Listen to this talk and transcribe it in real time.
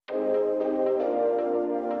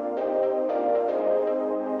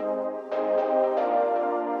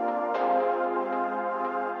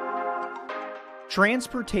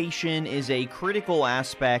Transportation is a critical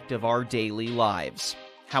aspect of our daily lives.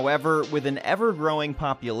 However, with an ever-growing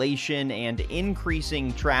population and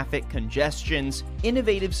increasing traffic congestions,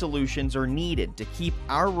 innovative solutions are needed to keep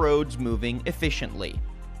our roads moving efficiently.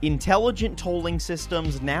 Intelligent tolling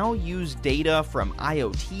systems now use data from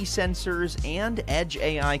IoT sensors and edge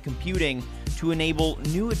AI computing to enable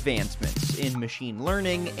new advancements in machine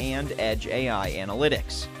learning and edge AI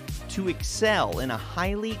analytics. To excel in a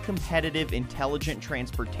highly competitive intelligent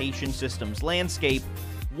transportation systems landscape,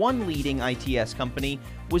 one leading ITS company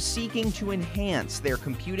was seeking to enhance their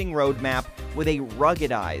computing roadmap with a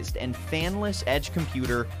ruggedized and fanless edge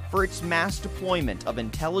computer for its mass deployment of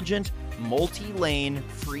intelligent, multi-lane,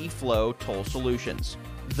 free-flow toll solutions.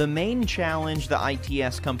 The main challenge the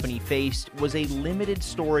ITS company faced was a limited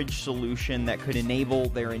storage solution that could enable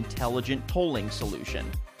their intelligent tolling solution.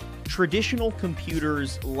 Traditional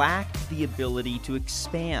computers lacked the ability to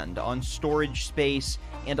expand on storage space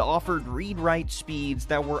and offered read-write speeds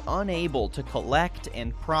that were unable to collect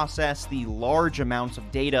and process the large amounts of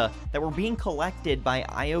data that were being collected by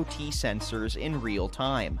IoT sensors in real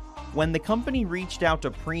time. When the company reached out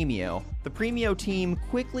to Premio, the Premio team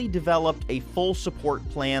quickly developed a full support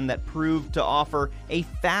plan that proved to offer a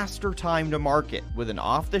faster time to market with an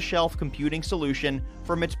off-the-shelf computing solution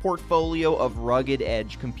from its portfolio of rugged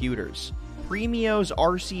edge computers. Premio's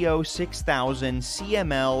RCO 6000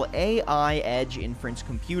 CML AI Edge Inference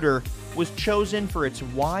Computer was chosen for its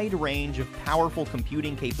wide range of powerful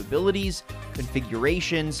computing capabilities,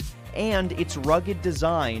 configurations, and its rugged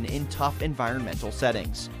design in tough environmental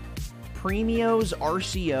settings. Premio's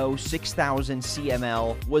RCO 6000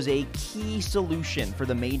 CML was a key solution for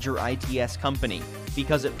the major ITS company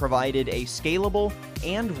because it provided a scalable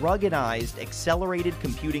and ruggedized accelerated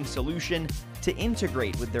computing solution to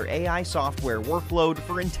integrate with their AI software workload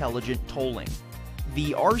for intelligent tolling.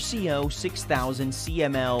 The RCO 6000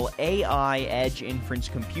 CML AI Edge Inference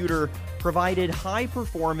Computer provided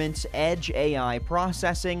high-performance edge AI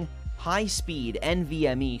processing, high-speed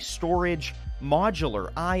NVMe storage,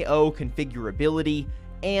 modular I/O configurability,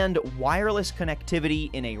 and wireless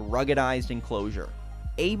connectivity in a ruggedized enclosure.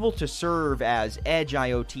 Able to serve as edge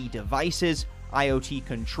IoT devices, IoT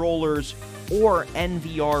controllers, or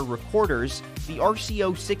NVR recorders, the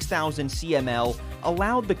RCO 6000 CML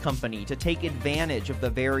allowed the company to take advantage of the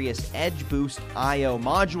various Edge Boost I/O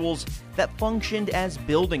modules that functioned as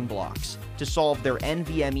building blocks to solve their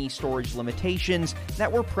NVMe storage limitations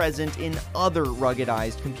that were present in other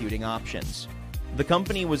ruggedized computing options. The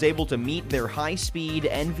company was able to meet their high-speed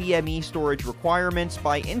NVMe storage requirements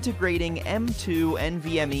by integrating M2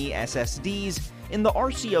 NVMe SSDs in the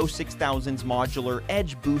RCO 6000's modular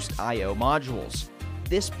Edge Boost I/O modules.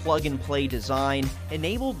 This plug-and-play design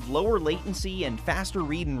enabled lower latency and faster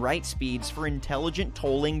read and write speeds for intelligent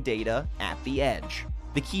tolling data at the edge.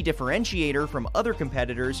 The key differentiator from other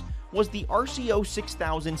competitors was the RCO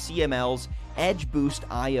 6000 CML's Edge Boost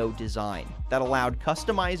I/O design that allowed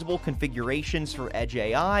customizable configurations for Edge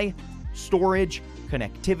AI, storage,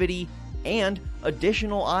 connectivity, and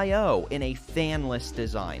additional I/O in a fanless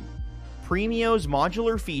design. Premio's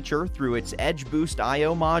modular feature through its Edge Boost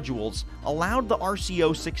I/O modules allowed the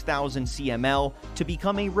RCO 6000 CML to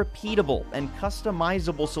become a repeatable and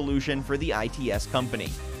customizable solution for the ITS company,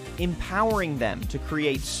 empowering them to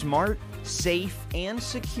create smart, safe, and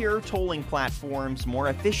secure tolling platforms more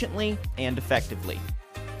efficiently and effectively.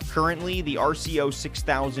 Currently, the RCO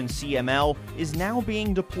 6000 CML is now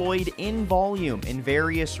being deployed in volume in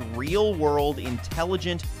various real-world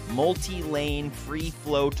intelligent, multi-lane,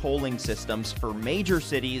 free-flow tolling systems for major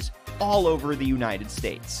cities all over the United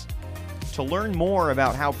States. To learn more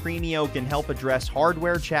about how Premio can help address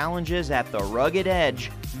hardware challenges at the rugged edge,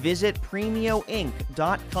 visit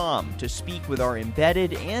premioinc.com to speak with our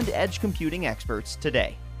embedded and edge computing experts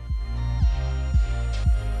today.